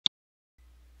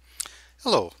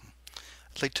Hello,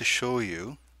 I'd like to show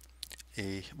you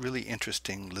a really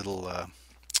interesting little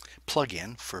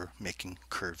plug-in for making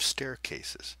curved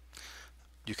staircases.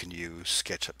 You can use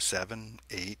Sketchup 7,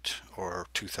 8, or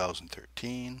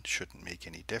 2013, shouldn't make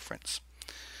any difference.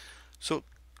 So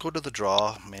go to the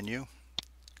Draw menu,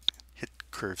 hit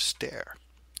Curved Stair.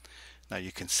 Now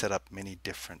you can set up many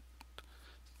different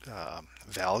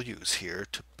values here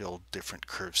to build different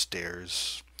curved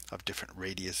stairs of different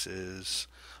radiuses,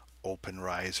 open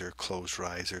riser, closed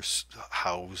risers,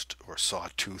 housed or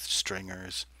sawtooth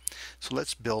stringers. So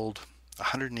let's build a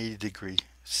 180-degree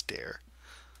stair,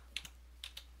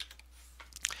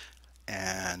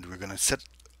 and we're going to set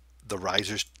the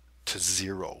risers to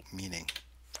 0, meaning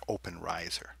open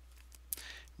riser.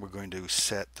 We're going to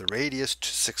set the radius to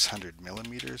 600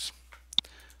 millimeters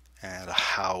and a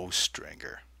house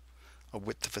stringer. A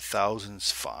width of 1,000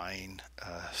 is fine.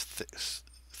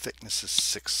 Thickness is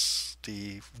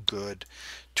 60, good.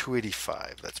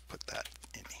 285, let's put that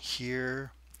in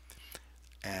here.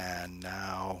 And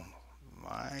now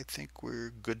I think we're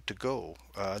good to go.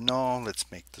 No,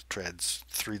 let's make the treads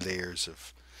 3 layers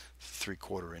of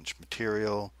 3/4 inch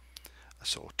material.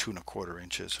 So 2 1/4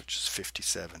 inches, which is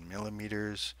 57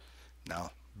 millimeters.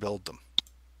 Now build them.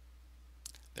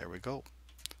 There we go.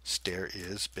 Stair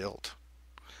is built.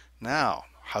 Now,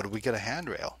 how do we get a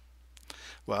handrail?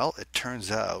 Well, it turns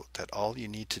out that all you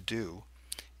need to do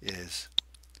is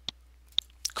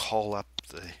call up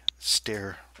the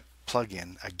stair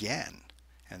plugin again.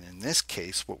 And in this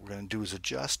case, what we're going to do is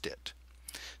adjust it.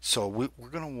 So we're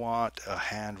going to want a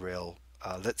handrail,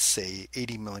 let's say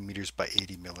 80 millimeters by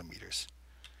 80 millimeters.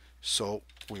 So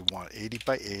we want 80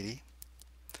 by 80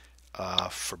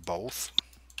 for both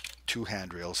two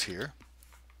handrails here.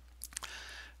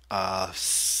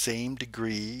 Same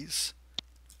degrees.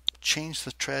 Change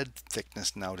the tread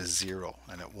thickness now to 0,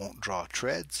 and it won't draw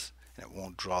treads, and it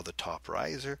won't draw the top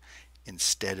riser.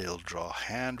 Instead, it'll draw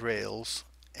handrails,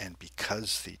 and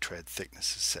because the tread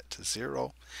thickness is set to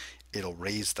 0, it'll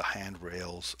raise the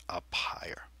handrails up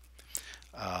higher.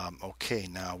 Okay,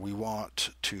 now we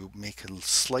want to make a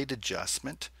slight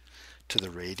adjustment to the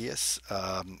radius.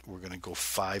 We're going to go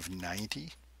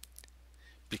 590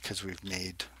 because we've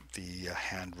made the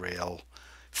handrail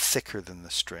thicker than the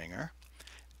stringer,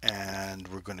 and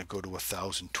we're going to go to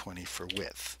 1,020 for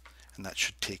width, and that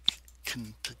should take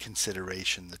into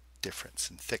consideration the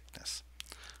difference in thickness.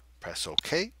 Press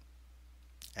OK,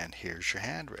 and here's your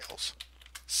handrails.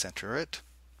 Center it,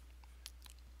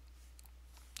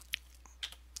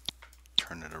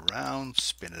 turn it around,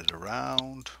 spin it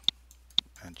around,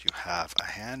 and you have a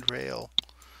handrail,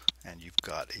 and you've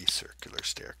got a circular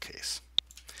staircase.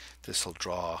 This will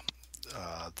draw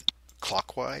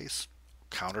clockwise,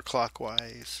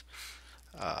 counterclockwise.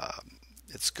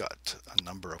 It's got a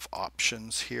number of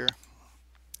options here.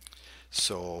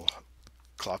 So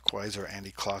clockwise or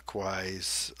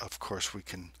anti-clockwise. Of course, we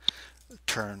can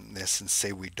turn this and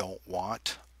say we don't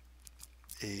want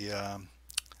a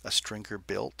stringer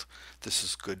built. This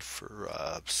is good for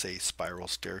say spiral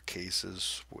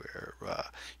staircases where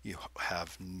you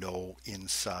have no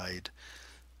inside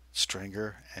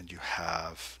stringer and you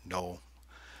have no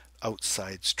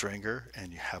outside stringer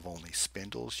and you have only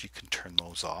spindles. You can turn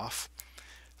those off.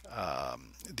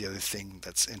 The other thing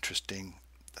that's interesting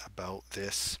about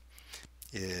this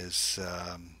is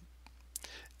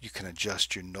you can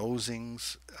adjust your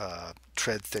nosings,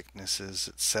 tread thicknesses,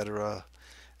 etc.,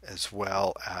 as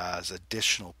well as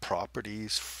additional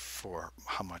properties for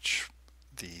how much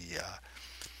the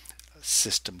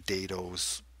system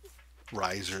dados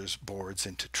risers boards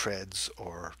into treads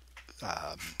or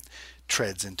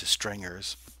treads into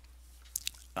stringers.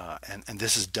 And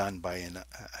this is done by an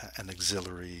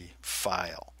auxiliary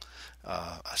file,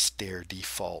 a stair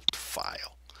default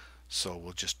file. So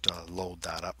we'll just load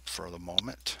that up for the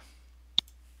moment.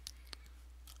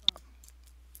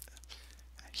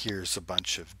 Here's a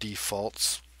bunch of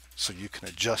defaults, so you can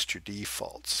adjust your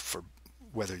defaults for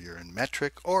whether you're in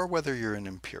metric or whether you're in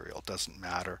imperial, doesn't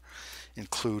matter,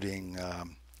 including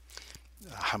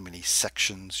how many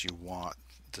sections you want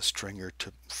the stringer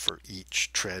to for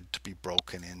each tread to be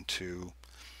broken into,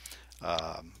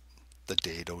 the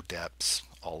dado depths,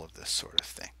 all of this sort of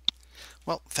thing.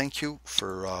 Well, thank you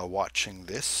for watching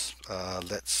this.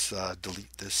 Let's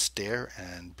delete this stair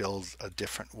and build a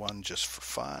different one just for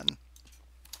fun.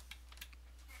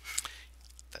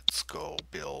 Let's go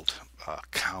build a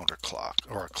counterclock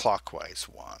or a clockwise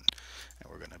one, and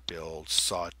we're going to build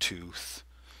sawtooth,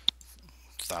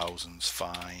 thousands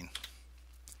fine,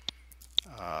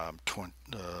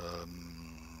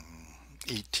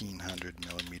 1800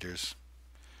 millimeters,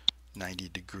 90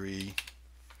 degree,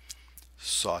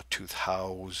 sawtooth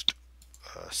housed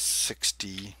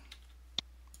 60,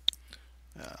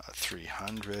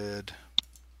 300,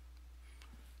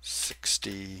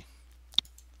 60,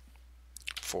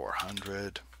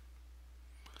 400.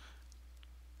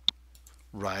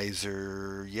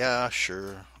 Riser, yeah,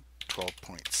 sure,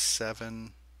 12.7.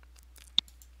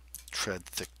 Tread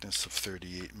thickness of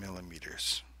 38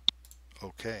 millimeters.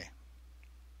 Okay.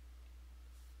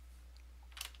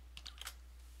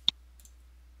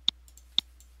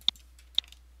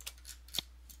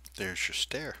 There's your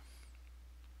stair.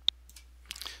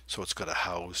 So it's got a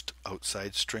housed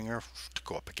outside stringer to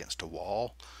go up against a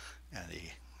wall and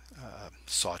a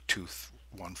sawtooth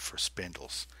one for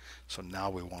spindles. So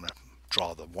now we want to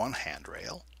draw the one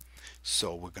handrail.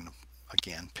 So we're going to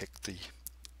again pick the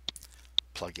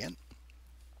plug-in,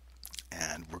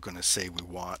 and we're going to say we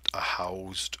want a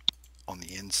housed on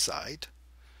the inside,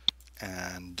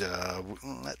 and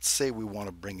let's say we want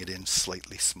to bring it in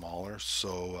slightly smaller,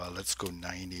 so let's go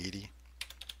 980.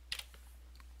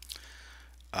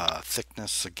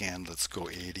 Thickness again, let's go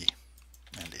 80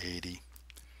 and 80.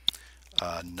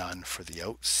 None for the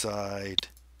outside.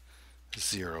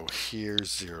 0 here,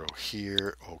 0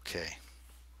 here. Okay,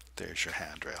 there's your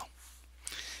handrail.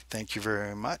 Thank you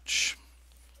very much.